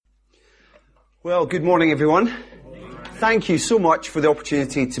Well, good morning, everyone. Thank you so much for the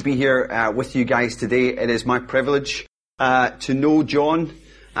opportunity to be here with you guys today. It is my privilege to know John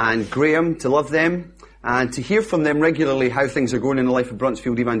and Graham, to love them, and to hear from them regularly how things are going in the life of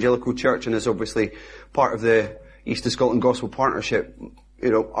Bruntsfield Evangelical Church, and as obviously part of the East of Scotland Gospel Partnership. You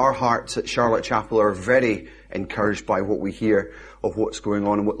know, our hearts at Charlotte Chapel are very encouraged by what we hear of what's going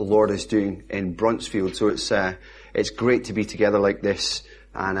on and what the Lord is doing in Bruntsfield. So it's great to be together like this,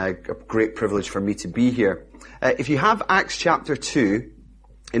 and a great privilege for me to be here. If you have Acts chapter 2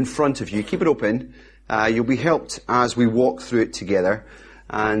 in front of you, keep it open. You'll be helped as we walk through it together.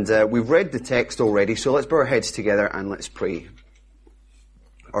 And we've read the text already, so let's bow our heads together and let's pray.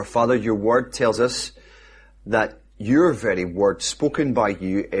 Our Father, your word tells us that your very word spoken by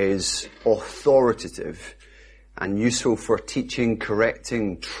you is authoritative and useful for teaching,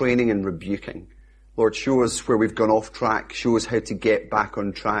 correcting, training and rebuking. Lord, show us where we've gone off track. Show us how to get back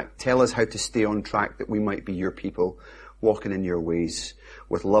on track. Tell us how to stay on track, that we might be your people, walking in your ways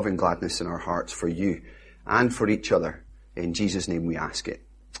with love and gladness in our hearts for you and for each other. In Jesus' name we ask it.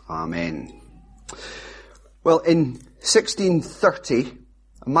 Amen. Well, in 1630,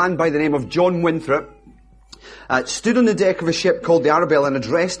 a man by the name of John Winthrop stood on the deck of a ship called the Arabella and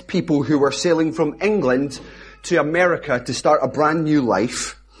addressed people who were sailing from England to America to start a brand new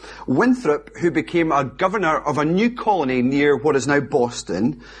life. Winthrop, who became a governor of a new colony near what is now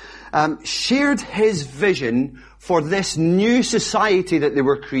Boston, shared his vision for this new society that they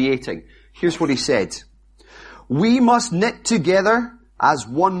were creating. Here's what he said. We must knit together as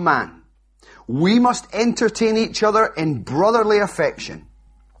one man. We must entertain each other in brotherly affection.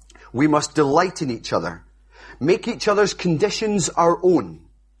 We must delight in each other. Make each other's conditions our own.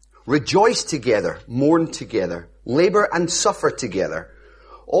 Rejoice together, mourn together, labour and suffer together.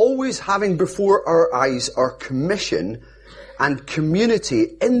 Always having before our eyes our commission and community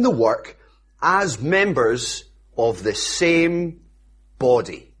in the work as members of the same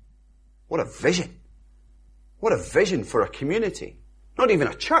body. What a vision. What a vision for a community. Not even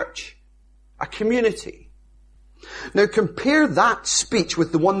a church. A community. Now compare that speech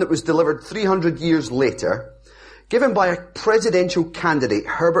with the one that was delivered 300 years later, given by a presidential candidate,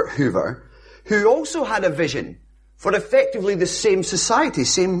 Herbert Hoover, who also had a vision for effectively the same society,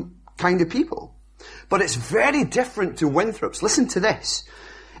 same kind of people. But it's very different to Winthrop's. Listen to this.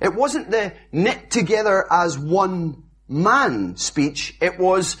 It wasn't the knit together as one man speech. It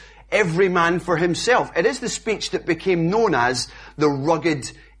was every man for himself. It is the speech that became known as the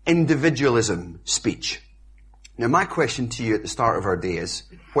rugged individualism speech. Now my question to you at the start of our day is,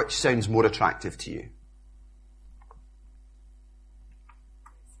 which sounds more attractive to you?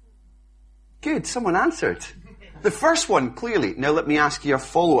 Good, someone answered. The first one, clearly. Now let me ask you a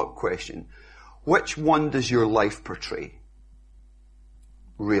follow-up question. Which one does your life portray?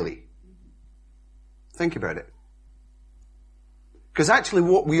 Really? Think about it. Because actually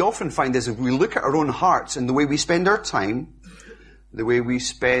what we often find is if we look at our own hearts and the way we spend our time, the way we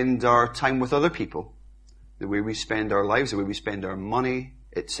spend our time with other people, the way we spend our lives, the way we spend our money,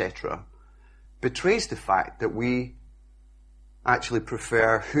 etc., betrays the fact that we actually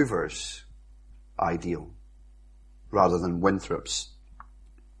prefer Hoover's ideal rather than Winthrop's.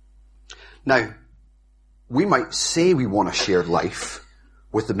 Now, we might say we want a shared life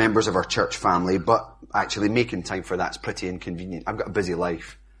with the members of our church family, but actually making time for that's pretty inconvenient. I've got a busy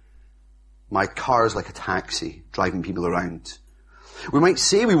life. My car is like a taxi, driving people around. We might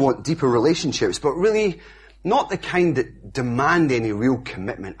say we want deeper relationships, but really not the kind that demand any real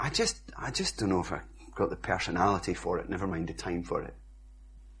commitment. I just don't know if I've got the personality for it, never mind the time for it.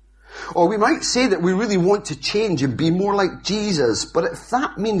 Or we might say that we really want to change and be more like Jesus, but if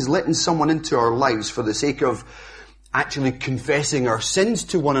that means letting someone into our lives for the sake of actually confessing our sins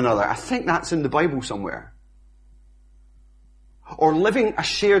to one another, I think that's in the Bible somewhere. Or living a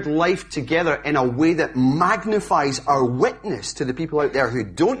shared life together in a way that magnifies our witness to the people out there who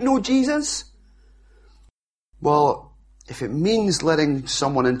don't know Jesus, well, if it means letting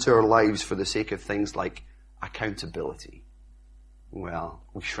someone into our lives for the sake of things like accountability, well,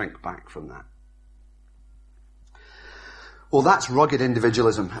 we shrink back from that. Well, that's rugged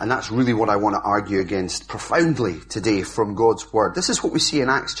individualism, and that's really what I want to argue against profoundly today from God's Word. This is what we see in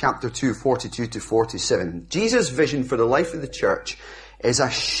Acts chapter 2, 42 to 47. Jesus' vision for the life of the church is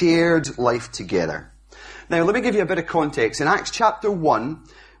a shared life together. Now, let me give you a bit of context. In Acts chapter 1,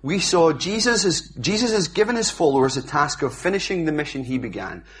 we saw Jesus has given his followers a task of finishing the mission he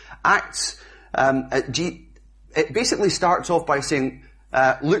began. It basically starts off by saying,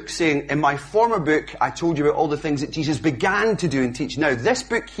 Luke saying, in my former book, I told you about all the things that Jesus began to do and teach. Now, this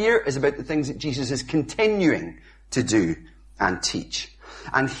book here is about the things that Jesus is continuing to do and teach.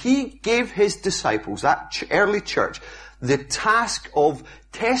 And he gave his disciples, that early church, the task of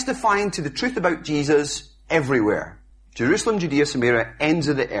testifying to the truth about Jesus everywhere. Jerusalem, Judea, Samaria, ends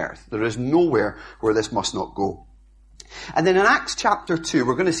of the earth. There is nowhere where this must not go. And then in Acts chapter 2,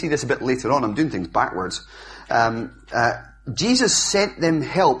 we're going to see this a bit later on, I'm doing things backwards, Jesus sent them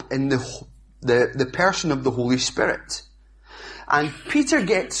help in the person of the Holy Spirit. And Peter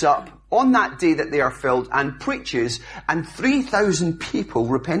gets up on that day that they are filled and preaches, and 3,000 people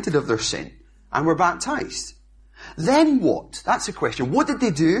repented of their sin and were baptized. Then what? That's the question. What did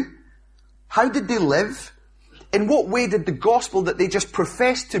they do? How did they live? In what way did the gospel that they just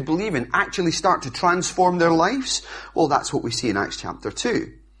professed to believe in actually start to transform their lives? Well, that's what we see in Acts chapter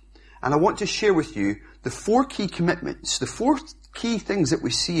 2. And I want to share with you the 4 key commitments, the 4 key things that we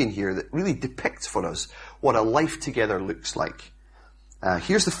see in here that really depicts for us what a life together looks like.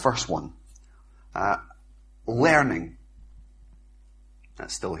 Here's the first one. Learning.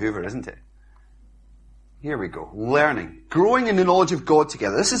 That's still Hoover, isn't it? Here we go. Learning. Growing in the knowledge of God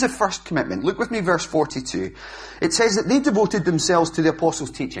together. This is the first commitment. Look with me, verse 42. It says that they devoted themselves to the apostles'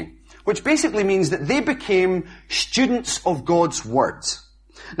 teaching, which basically means that they became students of God's word.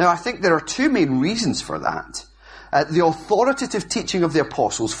 Now, I think there are 2 main reasons for that. The authoritative teaching of the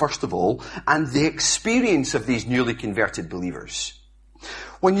apostles, first of all, and the experience of these newly converted believers.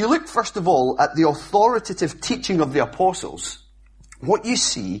 When you look, first of all, at the authoritative teaching of the apostles, what you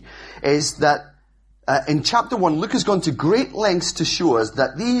see is that in chapter 1, Luke has gone to great lengths to show us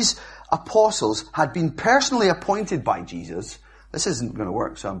that these apostles had been personally appointed by Jesus. This isn't going to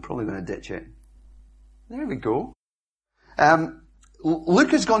work, so I'm probably going to ditch it. There we go.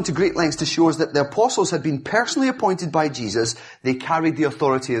 Luke has gone to great lengths to show us that the apostles had been personally appointed by Jesus. They carried the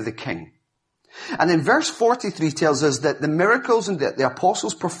authority of the king. And then verse 43 tells us that the miracles that the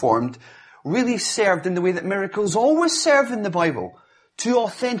apostles performed really served in the way that miracles always serve in the Bible, to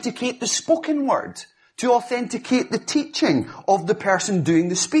authenticate the spoken word, to authenticate the teaching of the person doing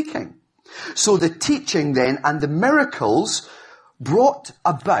the speaking. So the teaching then and the miracles brought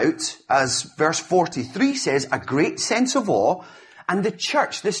about, as verse 43 says, a great sense of awe. And the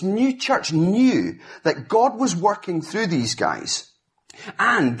church, this new church, knew that God was working through these guys.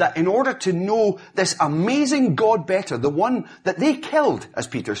 And that in order to know this amazing God better, the one that they killed, as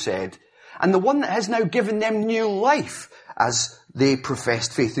Peter said, and the one that has now given them new life, as they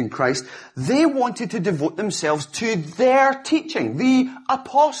professed faith in Christ, they wanted to devote themselves to their teaching, the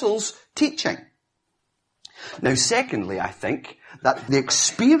apostles' teaching. Now, secondly, I think that the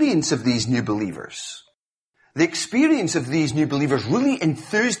experience of these new believers really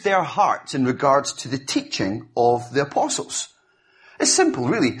enthused their hearts in regards to the teaching of the apostles. It's simple,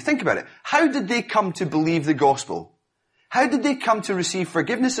 really. Think about it. How did they come to believe the gospel? How did they come to receive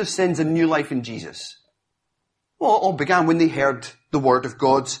forgiveness of sins and new life in Jesus? Well, it all began when they heard the word of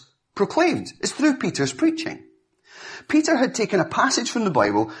God proclaimed. It's through Peter's preaching. Peter had taken a passage from the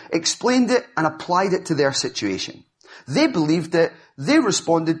Bible, explained it, and applied it to their situation. They believed it, they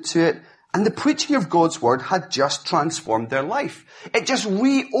responded to it, and the preaching of God's word had just transformed their life. It just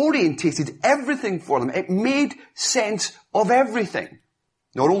reorientated everything for them. It made sense of everything.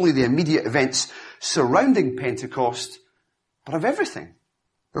 Not only the immediate events surrounding Pentecost, but of everything.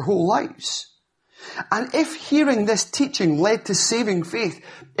 Their whole lives. And if hearing this teaching led to saving faith,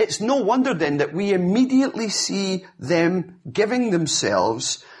 it's no wonder then that we immediately see them giving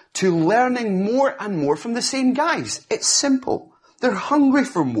themselves to learning more and more from the same guys. It's simple. They're hungry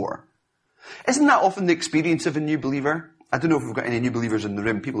for more. Isn't that often the experience of a new believer? I don't know if we've got any new believers in the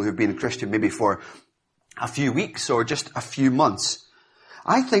room, people who've been a Christian maybe for a few weeks or just a few months.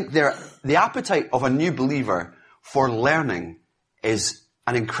 I think the appetite of a new believer for learning is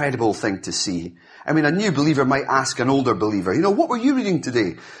an incredible thing to see. I mean, a new believer might ask an older believer, what were you reading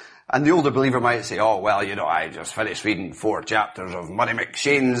today? And the older believer might say, I just finished reading 4 chapters of Murray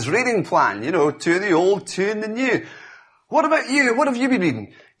McShane's reading plan, 2 in the old, 2 in the new. What about you? What have you been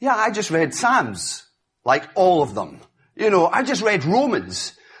reading? Yeah, I just read Psalms, like all of them. I just read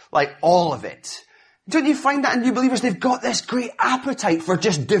Romans, like all of it. Don't you find that in new believers? They've got this great appetite for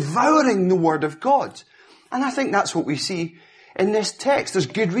just devouring the Word of God. And I think that's what we see in this text. There's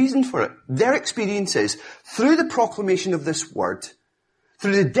good reason for it. Their experience is, through the proclamation of this Word,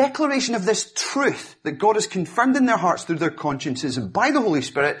 through the declaration of this truth that God has confirmed in their hearts through their consciences and by the Holy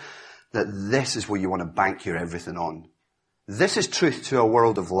Spirit, that this is where you want to bank your everything on. This is truth to a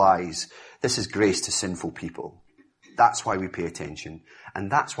world of lies. This is grace to sinful people. That's why we pay attention. And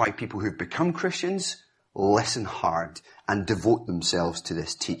that's why people who've become Christians listen hard and devote themselves to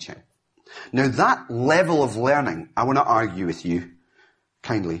this teaching. Now that level of learning, I want to argue with you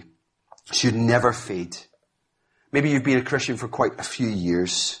kindly, should never fade. Maybe you've been a Christian for quite a few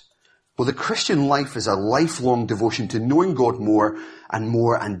years. Well, the Christian life is a lifelong devotion to knowing God more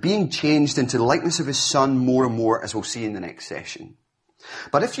and being changed into the likeness of his Son more and more, as we'll see in the next session.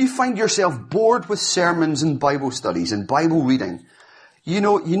 But if you find yourself bored with sermons and Bible studies and Bible reading, you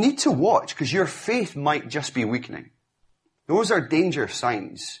need to watch, because your faith might just be weakening. Those are danger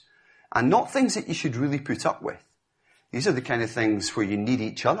signs, and not things that you should really put up with. These are the kind of things where you need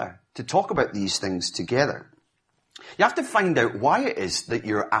each other to talk about these things together. You have to find out why it is that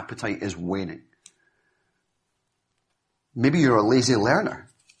your appetite is waning. Maybe you're a lazy learner.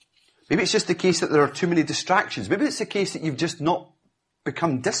 Maybe it's just the case that there are too many distractions. Maybe it's the case that you've just not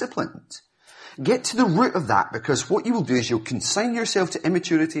become disciplined. Get to the root of that, because what you will do is you'll consign yourself to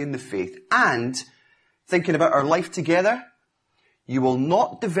immaturity in the faith, and thinking about our life together, you will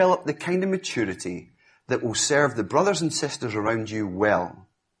not develop the kind of maturity that will serve the brothers and sisters around you well.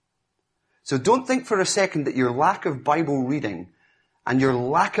 So don't think for a second that your lack of Bible reading and your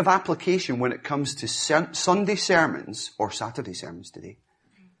lack of application when it comes to Sunday sermons, or Saturday sermons today,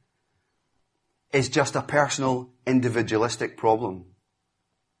 is just a personal, individualistic problem.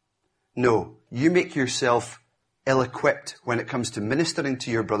 No, you make yourself ill-equipped when it comes to ministering to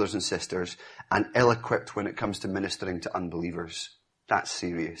your brothers and sisters, and ill-equipped when it comes to ministering to unbelievers. That's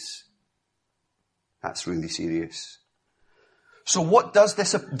serious. That's really serious. So what does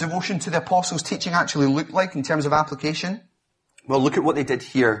this devotion to the apostles' teaching actually look like in terms of application? Well, look at what they did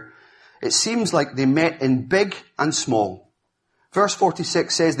here. It seems like they met in big and small. Verse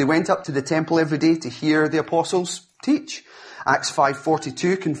 46 says they went up to the temple every day to hear the apostles teach. Acts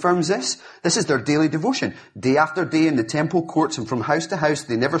 5:42 confirms this. This is their daily devotion. Day after day in the temple courts and from house to house,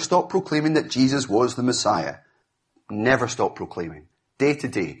 they never stopped proclaiming that Jesus was the Messiah. Never stopped proclaiming. Day to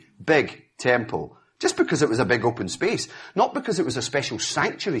day. Big temple. Just because it was a big open space. Not because it was a special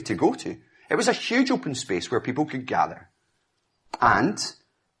sanctuary to go to. It was a huge open space where people could gather. And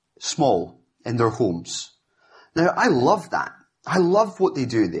small in their homes. Now, I love that. I love what they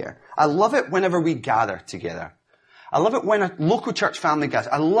do there. I love it whenever we gather together. I love it when a local church family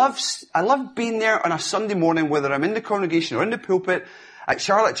gathers. I love being there on a Sunday morning, whether I'm in the congregation or in the pulpit at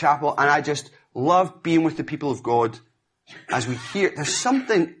Charlotte Chapel, and I just love being with the people of God as we hear. There's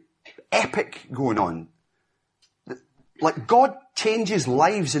something epic going on. Like God changes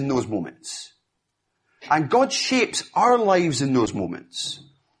lives in those moments. And God shapes our lives in those moments.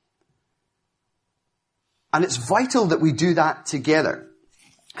 And it's vital that we do that together.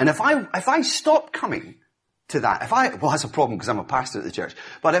 And if I stop coming to that, well, that's a problem because I'm a pastor at the church.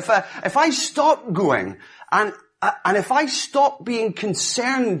 But if I stop going and if I stop being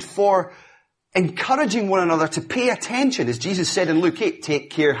concerned for encouraging one another to pay attention, as Jesus said in Luke 8, take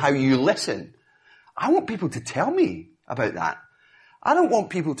care how you listen. I want people to tell me about that. I don't want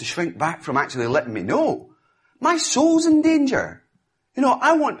people to shrink back from actually letting me know. My soul's in danger.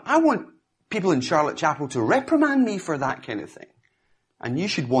 I want people in Charlotte Chapel to reprimand me for that kind of thing. And you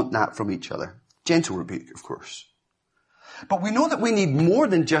should want that from each other. Gentle rebuke, of course. But we know that we need more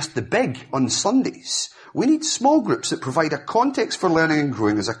than just the big on Sundays. We need small groups that provide a context for learning and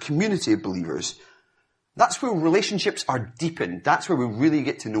growing as a community of believers. That's where relationships are deepened. That's where we really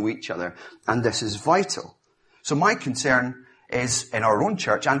get to know each other. And this is vital. So my concern is in our own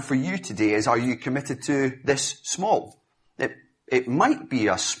church and for you today is, are you committed to this small? It might be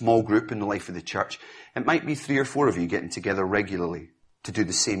a small group in the life of the church. It might be 3 or 4 of you getting together regularly to do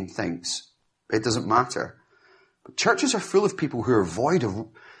the same things. It doesn't matter. But churches are full of people who are void of...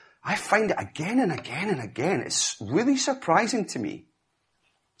 I find it again and again and again. It's really surprising to me.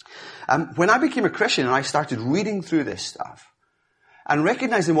 When I became a Christian and I started reading through this stuff and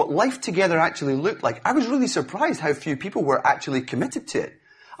recognizing what life together actually looked like, I was really surprised how few people were actually committed to it.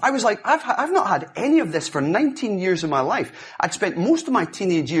 I was like, I've not had any of this for 19 years of my life. I'd spent most of my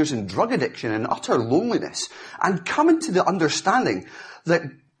teenage years in drug addiction and utter loneliness, and coming to the understanding that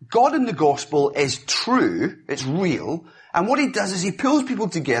God in the gospel is true, it's real, and what he does is he pulls people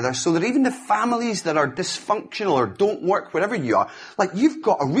together so that even the families that are dysfunctional or don't work, wherever you are, like you've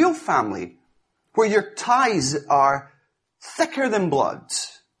got a real family where your ties are thicker than blood.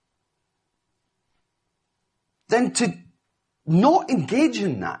 Then to not engage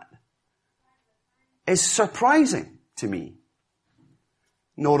in that is surprising to me.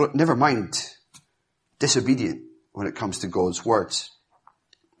 No, never mind disobedient when it comes to God's words.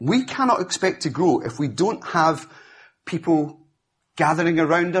 We cannot expect to grow if we don't have people gathering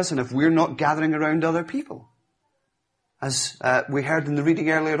around us and if we're not gathering around other people. As we heard in the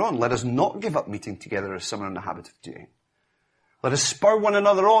reading earlier on, let us not give up meeting together as some are in the habit of doing. Let us spur one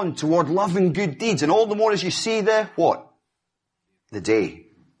another on toward love and good deeds, and all the more as you see the what? The day.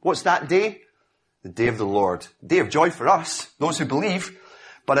 What's that day? the day of the Lord. A day of joy for us, those who believe,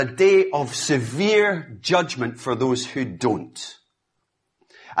 but a day of severe judgment for those who don't.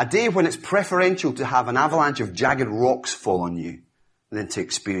 A day when it's preferential to have an avalanche of jagged rocks fall on you than to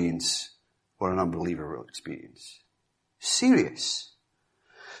experience what an unbeliever will experience. Serious.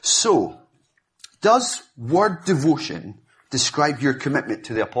 So, does word devotion describe your commitment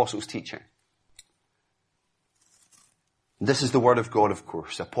to the apostles' teaching? This is the word of God, of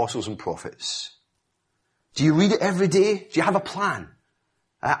course, apostles and prophets. Do you read it every day? Do you have a plan?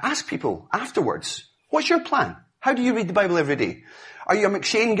 Ask people afterwards, what's your plan? How do you read the Bible every day? Are you a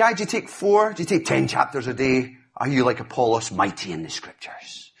McShane guy? Do you take 4? Do you take 10 chapters a day? Are you like Apollos, mighty in the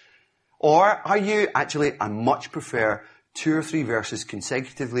scriptures? Or are you actually, I much prefer 2 or 3 verses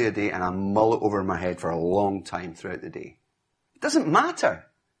consecutively a day and I mull it over my head for a long time throughout the day? It doesn't matter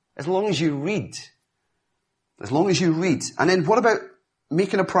as long as you read. As long as you read. And then what about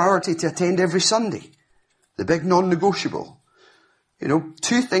making a priority to attend every Sunday? The big non-negotiable.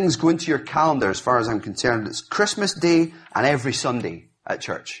 2 things go into your calendar as far as I'm concerned. It's Christmas Day and every Sunday at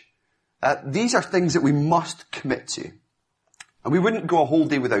church. These are things that we must commit to. And we wouldn't go a whole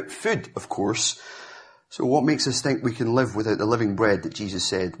day without food, of course. So what makes us think we can live without the living bread that Jesus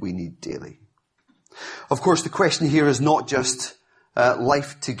said we need daily? Of course, the question here is not just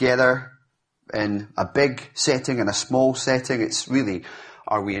life together in a big setting and a small setting. It's really,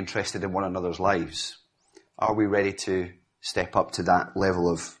 are we interested in one another's lives? Are we ready to step up to that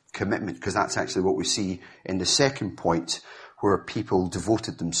level of commitment? Because that's actually what we see in the second point, where people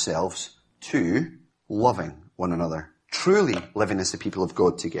devoted themselves to loving one another, truly living as the people of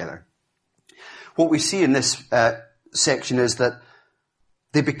God together. What we see in this section is that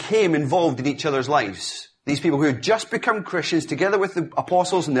they became involved in each other's lives. These people who had just become Christians, together with the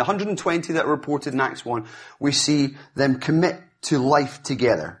apostles and the 120 that are reported in Acts 1, we see them commit to life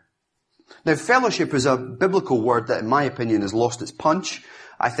together. Now, fellowship is a biblical word that, in my opinion, has lost its punch.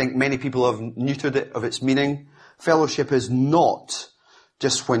 I think many people have neutered it of its meaning. Fellowship is not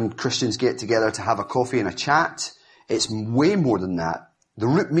just when Christians get together to have a coffee and a chat. It's way more than that. The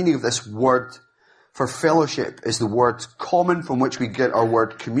root meaning of this word for fellowship is the word common, from which we get our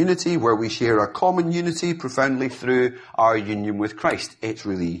word community, where we share a common unity profoundly through our union with Christ. It's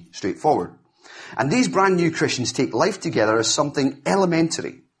really straightforward. And these brand new Christians take life together as something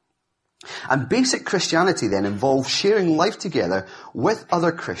elementary. And basic Christianity then involves sharing life together with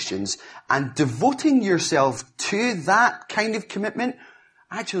other Christians, and devoting yourself to that kind of commitment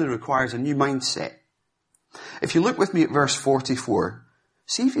actually requires a new mindset. If you look with me at verse 44,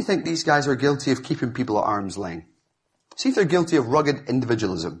 see if you think these guys are guilty of keeping people at arm's length. See if they're guilty of rugged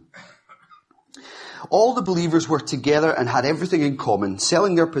individualism. All the believers were together and had everything in common,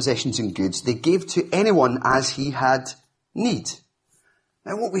 selling their possessions and goods. They gave to anyone as he had need.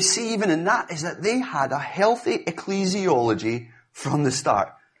 Now what we see even in that is that they had a healthy ecclesiology from the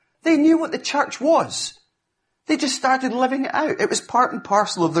start. They knew what the church was. They just started living it out. It was part and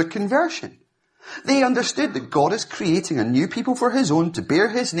parcel of their conversion. They understood that God is creating a new people for his own, to bear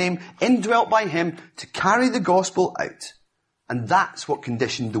his name, indwelt by him, to carry the gospel out. And that's what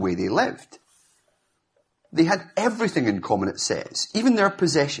conditioned the way they lived. They had everything in common, it says, even their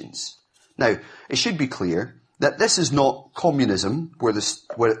possessions. Now, it should be clear that this is not communism, where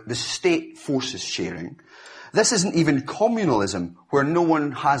the state forces sharing. This isn't even communalism, where no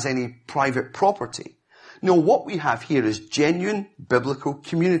one has any private property. No, what we have here is genuine biblical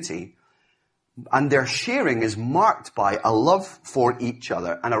community. And their sharing is marked by a love for each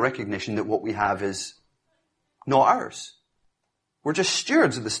other and a recognition that what we have is not ours. We're just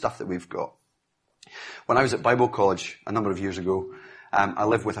stewards of the stuff that we've got. When I was at Bible college a number of years ago, I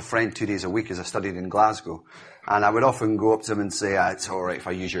lived with a friend 2 days a week as I studied in Glasgow. And I would often go up to him and say, it's all right if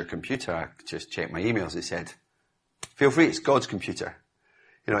I use your computer. I just check my emails. He said, feel free, it's God's computer.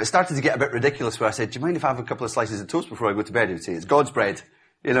 It started to get a bit ridiculous where I said, do you mind if I have a couple of slices of toast before I go to bed? He would say, it's God's bread.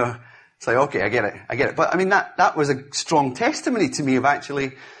 It's like, okay, I get it. But I mean, that was a strong testimony to me of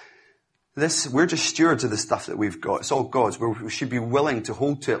actually we're just stewards of the stuff that we've got. It's all God's. We should be willing to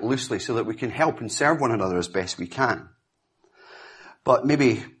hold to it loosely so that we can help and serve one another as best we can. But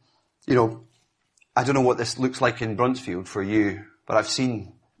maybe, I don't know what this looks like in Bruntsfield for you, but I've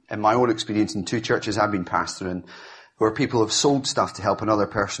seen in my own experience in 2 churches I've been pastoring where people have sold stuff to help another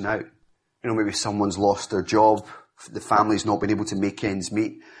person out. Maybe someone's lost their job, the family's not been able to make ends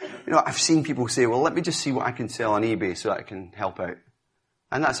meet. I've seen people say, well, let me just see what I can sell on eBay so that I can help out.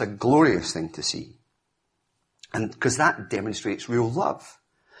 And that's a glorious thing to see. And because that demonstrates real love.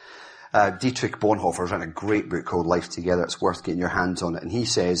 Dietrich Bonhoeffer's written a great book called Life Together. It's worth getting your hands on it. And he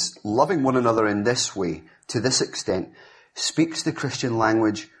says, loving one another in this way, to this extent, speaks the Christian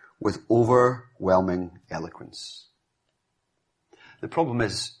language with overwhelming eloquence. The problem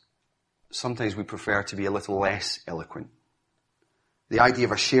is, sometimes we prefer to be a little less eloquent. The idea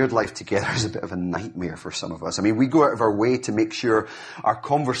of a shared life together is a bit of a nightmare for some of us. I mean, we go out of our way to make sure our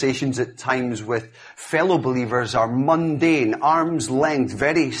conversations at times with fellow believers are mundane, arm's length,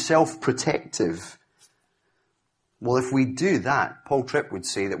 very self-protective. Well, if we do that, Paul Tripp would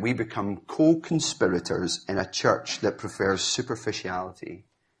say that we become co-conspirators in a church that prefers superficiality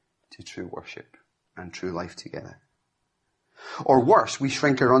to true worship and true life together. Or worse, we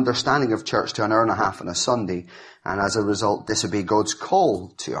shrink our understanding of church to an hour and a half on a Sunday, and as a result disobey God's call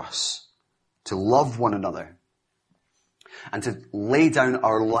to us to love one another and to lay down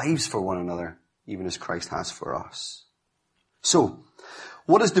our lives for one another, even as Christ has for us. So,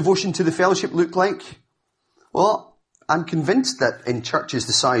 what does devotion to the fellowship look like? Well, I'm convinced that in churches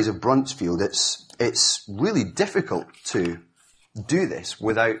the size of Bruntsfield, it's really difficult to do this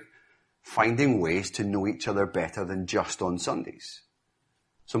without finding ways to know each other better than just on Sundays.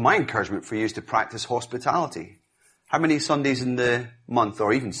 So my encouragement for you is to practice hospitality. How many Sundays in the month,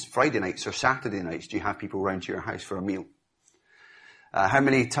 or even Friday nights or Saturday nights, do you have people around to your house for a meal? How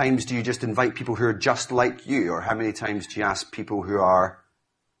many times do you just invite people who are just like you? Or how many times do you ask people who are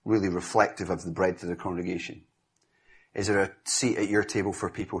really reflective of the breadth of the congregation? Is there a seat at your table for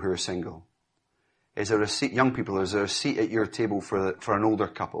people who are single? Is there a seat, young people, is there a seat at your table for an older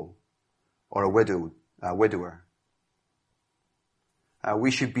couple? Or a widower.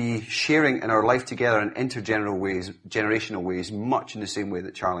 We should be sharing in our life together in intergenerational ways, much in the same way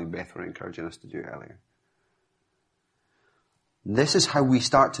that Charlie and Beth were encouraging us to do earlier. This is how we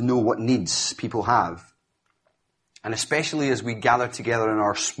start to know what needs people have. And especially as we gather together in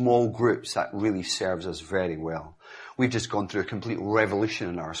our small groups, that really serves us very well. We've just gone through a complete revolution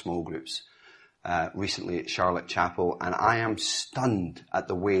in our small groups. Recently at Charlotte Chapel, and I am stunned at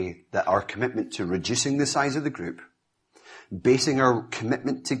the way that our commitment to reducing the size of the group, basing our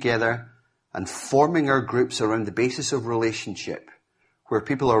commitment together and forming our groups around the basis of relationship, where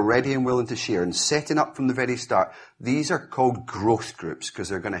people are ready and willing to share and setting up from the very start. These are called growth groups because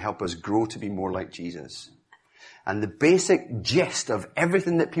they're going to help us grow to be more like Jesus. And the basic gist of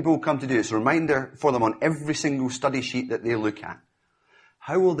everything that people will come to do, it's a reminder for them on every single study sheet that they look at.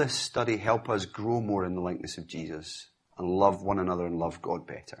 How will this study help us grow more in the likeness of Jesus and love one another and love God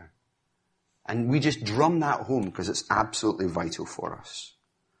better? And we just drum that home because it's absolutely vital for us.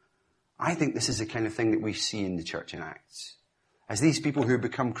 I think this is the kind of thing that we see in the church in Acts. As these people who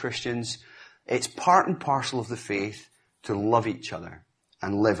become Christians, it's part and parcel of the faith to love each other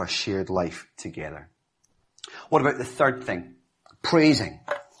and live a shared life together. What about the third thing? Praising.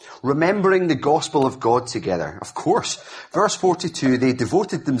 Remembering the gospel of God together. Of course. Verse 42, they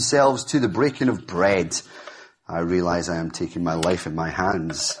devoted themselves to the breaking of bread. I realize I am taking my life in my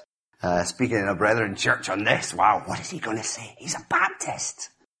hands. Speaking in a brethren church on this. Wow, what is he going to say? He's a Baptist.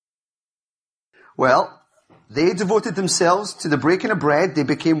 Well, they devoted themselves to the breaking of bread. They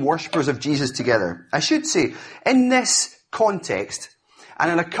became worshippers of Jesus together. I should say, in this context,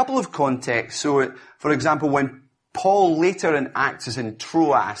 and in a couple of contexts, so for example, when Paul later in Acts is in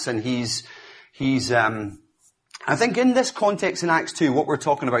Troas, and he's I think in this context in Acts 2, what we're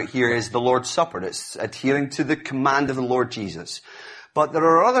talking about here is the Lord's Supper. It's adhering to the command of the Lord Jesus. But there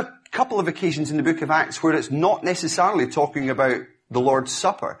are other couple of occasions in the book of Acts where it's not necessarily talking about the Lord's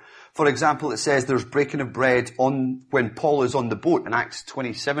Supper. For example, it says there's breaking of bread on when Paul is on the boat in Acts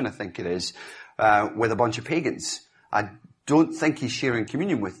 27, I think it is, with a bunch of pagans. I don't think he's sharing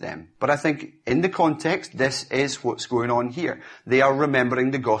communion with them. But I think in the context, this is what's going on here. They are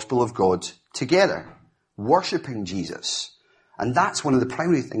remembering the gospel of God together, worshipping Jesus. And that's one of the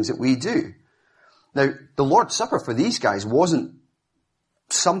primary things that we do. Now, the Lord's Supper for these guys wasn't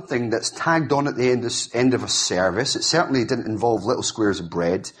something that's tagged on at the end of a service. It certainly didn't involve little squares of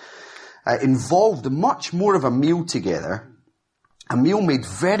bread. It involved much more of a meal together, a meal made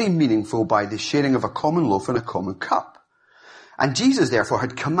very meaningful by the sharing of a common loaf and a common cup. And Jesus, therefore,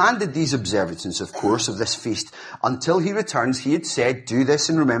 had commanded these observances, of course, of this feast. Until he returns, he had said, do this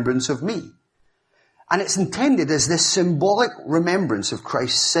in remembrance of me. And it's intended as this symbolic remembrance of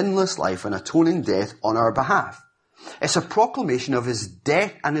Christ's sinless life and atoning death on our behalf. It's a proclamation of his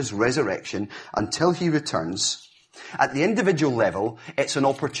death and his resurrection until he returns. At the individual level, it's an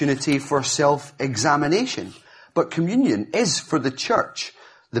opportunity for self-examination. But communion is for the church,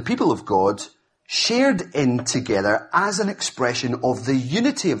 the people of God, shared in together as an expression of the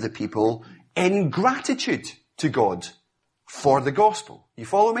unity of the people in gratitude to God for the gospel. You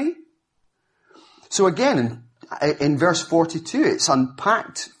follow me? So again, in verse 42. It's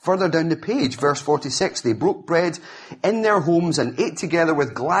unpacked further down the page. Verse 46, they broke bread in their homes and ate together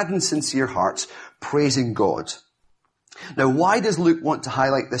with glad and sincere hearts, praising God. Now, why does Luke want to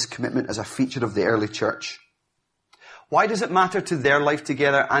highlight this commitment as a feature of the early church? Why does it matter to their life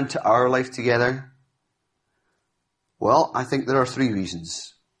together and to our life together? Well, I think there are three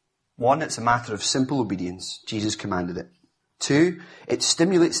reasons. One, it's a matter of simple obedience. Jesus commanded it. Two, it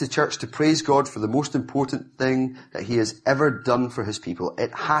stimulates the church to praise God for the most important thing that he has ever done for his people.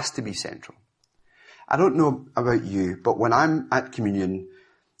 It has to be central. I don't know about you, but when I'm at communion,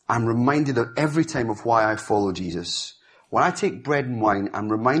 I'm reminded of every time of why I follow Jesus. When I take bread and wine, I'm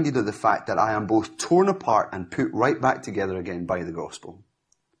reminded of the fact that I am both torn apart and put right back together again by the gospel.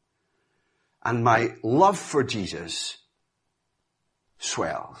 And my love for Jesus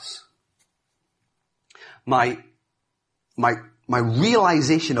swells. My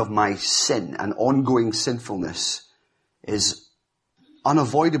realization of my sin and ongoing sinfulness is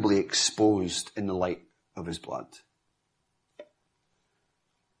unavoidably exposed in the light of his blood.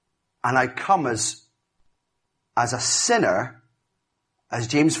 And I come as a sinner, as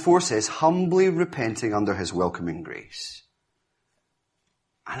James 4 says, humbly repenting under his welcoming grace.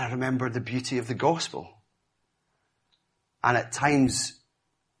 And I remember the beauty of the gospel. And at times,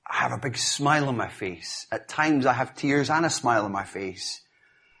 I have a big smile on my face. At times, I have tears and a smile on my face.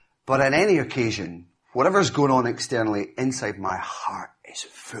 But on any occasion, whatever's going on externally, inside my heart is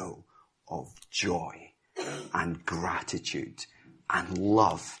full of joy and gratitude and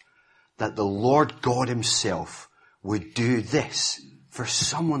love that the Lord God himself would do this for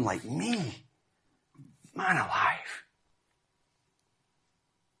someone like me. Man alive.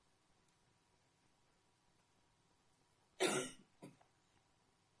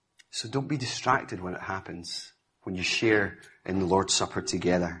 So don't be distracted when it happens, when you share in the Lord's Supper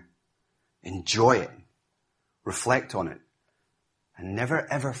together. Enjoy it. Reflect on it. And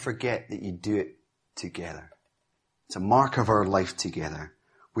never ever forget that you do it together. It's a mark of our life together.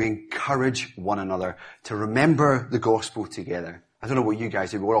 We encourage one another to remember the gospel together. I don't know what you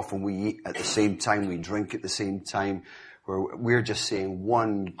guys do, but often we eat at the same time, we drink at the same time. We're just saying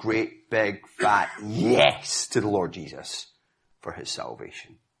one great big fat yes to the Lord Jesus for his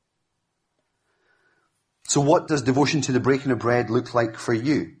salvation. So what does devotion to the breaking of bread look like for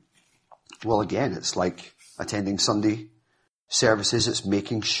you? Well, again, it's like attending Sunday services. It's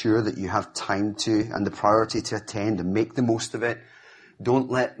making sure that you have time to and the priority to attend and make the most of it.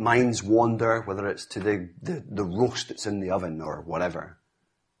 Don't let minds wander, whether it's to the roast that's in the oven or whatever.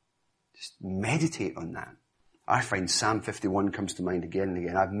 Just meditate on that. I find Psalm 51 comes to mind again and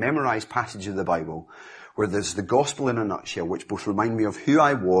again. I've memorized passages of the Bible where there's the gospel in a nutshell, which both remind me of who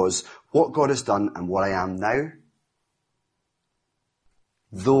I was, what God has done, and what I am now.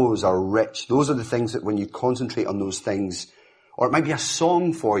 Those are rich. Those are the things that when you concentrate on those things, or it might be a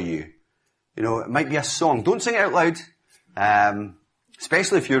song for you. You know, it might be a song. Don't sing it out loud,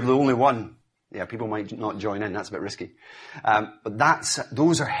 especially if you're the only one. Yeah, people might not join in. That's a bit risky. But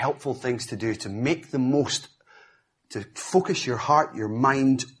those are helpful things to do, to make the most, to focus your heart, your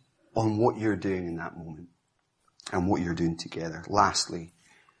mind on what you're doing in that moment and what you're doing together. Lastly,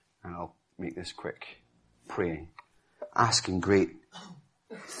 and I'll make this quick, praying, asking great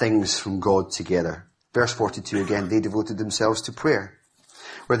things from God together. Verse 42 again, they devoted themselves to prayer,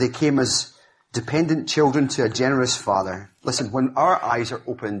 where they came as dependent children to a generous Father. Listen, when our eyes are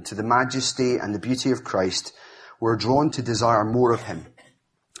open to the majesty and the beauty of Christ, we're drawn to desire more of him.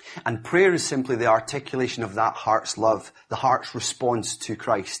 And prayer is simply the articulation of that heart's love, the heart's response to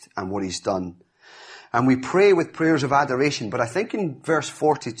Christ and what he's done. And we pray with prayers of adoration, but I think in verse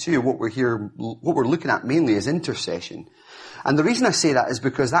 42, what we're looking at mainly is intercession. And the reason I say that is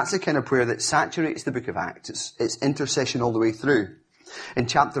because that's the kind of prayer that saturates the book of Acts. It's intercession all the way through. In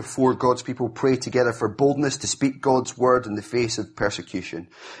chapter 4, God's people pray together for boldness to speak God's word in the face of persecution.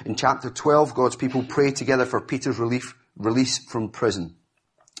 In chapter 12, God's people pray together for Peter's release from prison.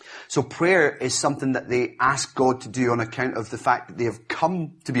 So prayer is something that they ask God to do on account of the fact that they have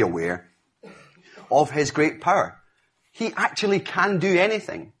come to be aware of his great power. He actually can do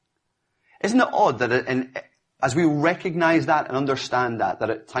anything. Isn't it odd that as we recognize that and understand that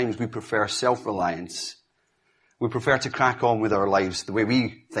at times we prefer self-reliance. We prefer to crack on with our lives the way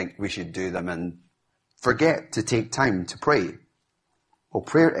we think we should do them and forget to take time to pray. Well,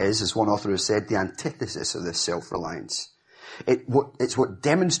 prayer is, as one author has said, the antithesis of this self-reliance. It's what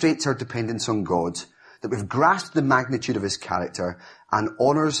demonstrates our dependence on God, that we've grasped the magnitude of his character and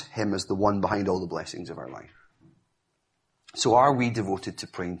honours him as the one behind all the blessings of our life. So are we devoted to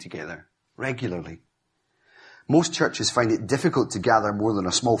praying together regularly? Most churches find it difficult to gather more than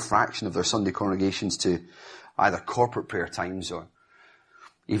a small fraction of their Sunday congregations to either corporate prayer times or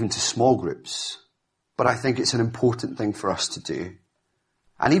even to small groups. But I think it's an important thing for us to do.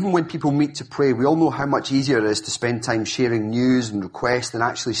 And even when people meet to pray, we all know how much easier it is to spend time sharing news and requests than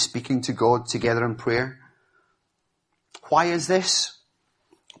actually speaking to God together in prayer. Why is this?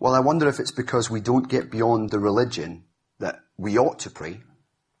 Well, I wonder if it's because we don't get beyond the religion that we ought to pray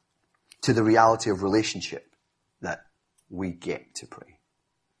to the reality of relationship that we get to pray.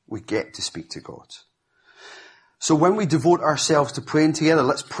 We get to speak to God. So when we devote ourselves to praying together,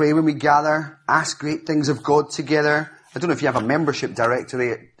 let's pray when we gather, ask great things of God together. I don't know if you have a membership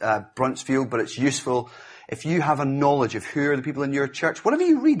directory at Bruntsfield, but it's useful if you have a knowledge of who are the people in your church. Whatever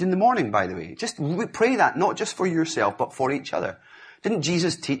you read in the morning, by the way, just pray that, not just for yourself, but for each other. Didn't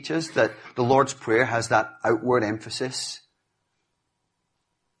Jesus teach us that the Lord's Prayer has that outward emphasis?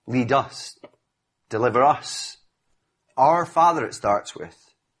 Lead us. Deliver us. Our Father it starts with.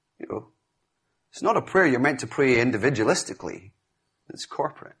 You know, it's not a prayer you're meant to pray individualistically. It's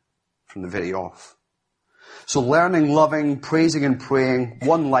corporate from the very off. So learning, loving, praising and praying,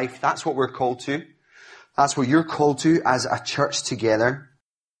 one life, that's what we're called to. That's what you're called to as a church together.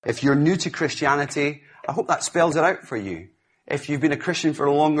 If you're new to Christianity, I hope that spells it out for you. If you've been a Christian for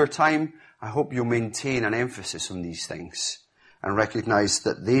a longer time, I hope you'll maintain an emphasis on these things and recognize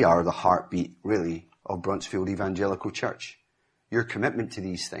that they are the heartbeat, really, of Bruntsfield Evangelical Church. Your commitment to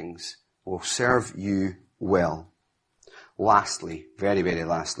these things will serve you well. Lastly, very, very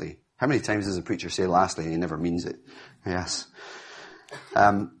lastly, how many times does a preacher say lastly and he never means it? Yes.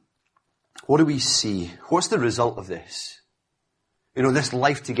 What do we see? What's the result of this? You know, this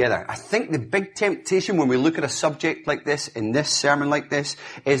life together. I think the big temptation when we look at a subject like this, in this sermon like this,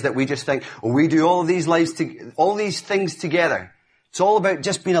 is that we just think, oh, we do all of these all these things together. It's all about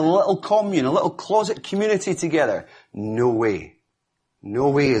just being a little commune, a little closet community together. No way. No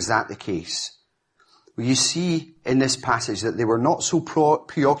way is that the case. Well, you see in this passage that they were not so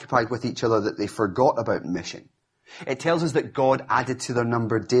preoccupied with each other that they forgot about mission. It tells us that God added to their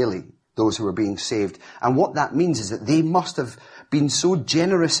number daily those who were being saved. And what that means is that they must have been so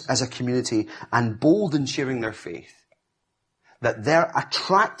generous as a community and bold in sharing their faith that their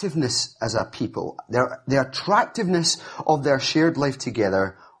attractiveness as a people, the attractiveness of their shared life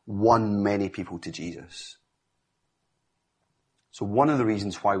together won many people to Jesus. So one of the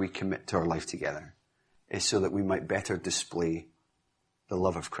reasons why we commit to our life together is so that we might better display the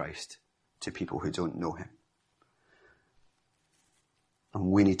love of Christ to people who don't know him. And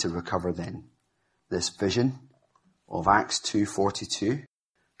we need to recover then this vision of Acts 2:42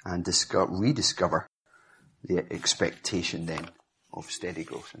 and rediscover the expectation then of steady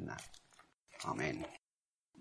growth in that. Amen.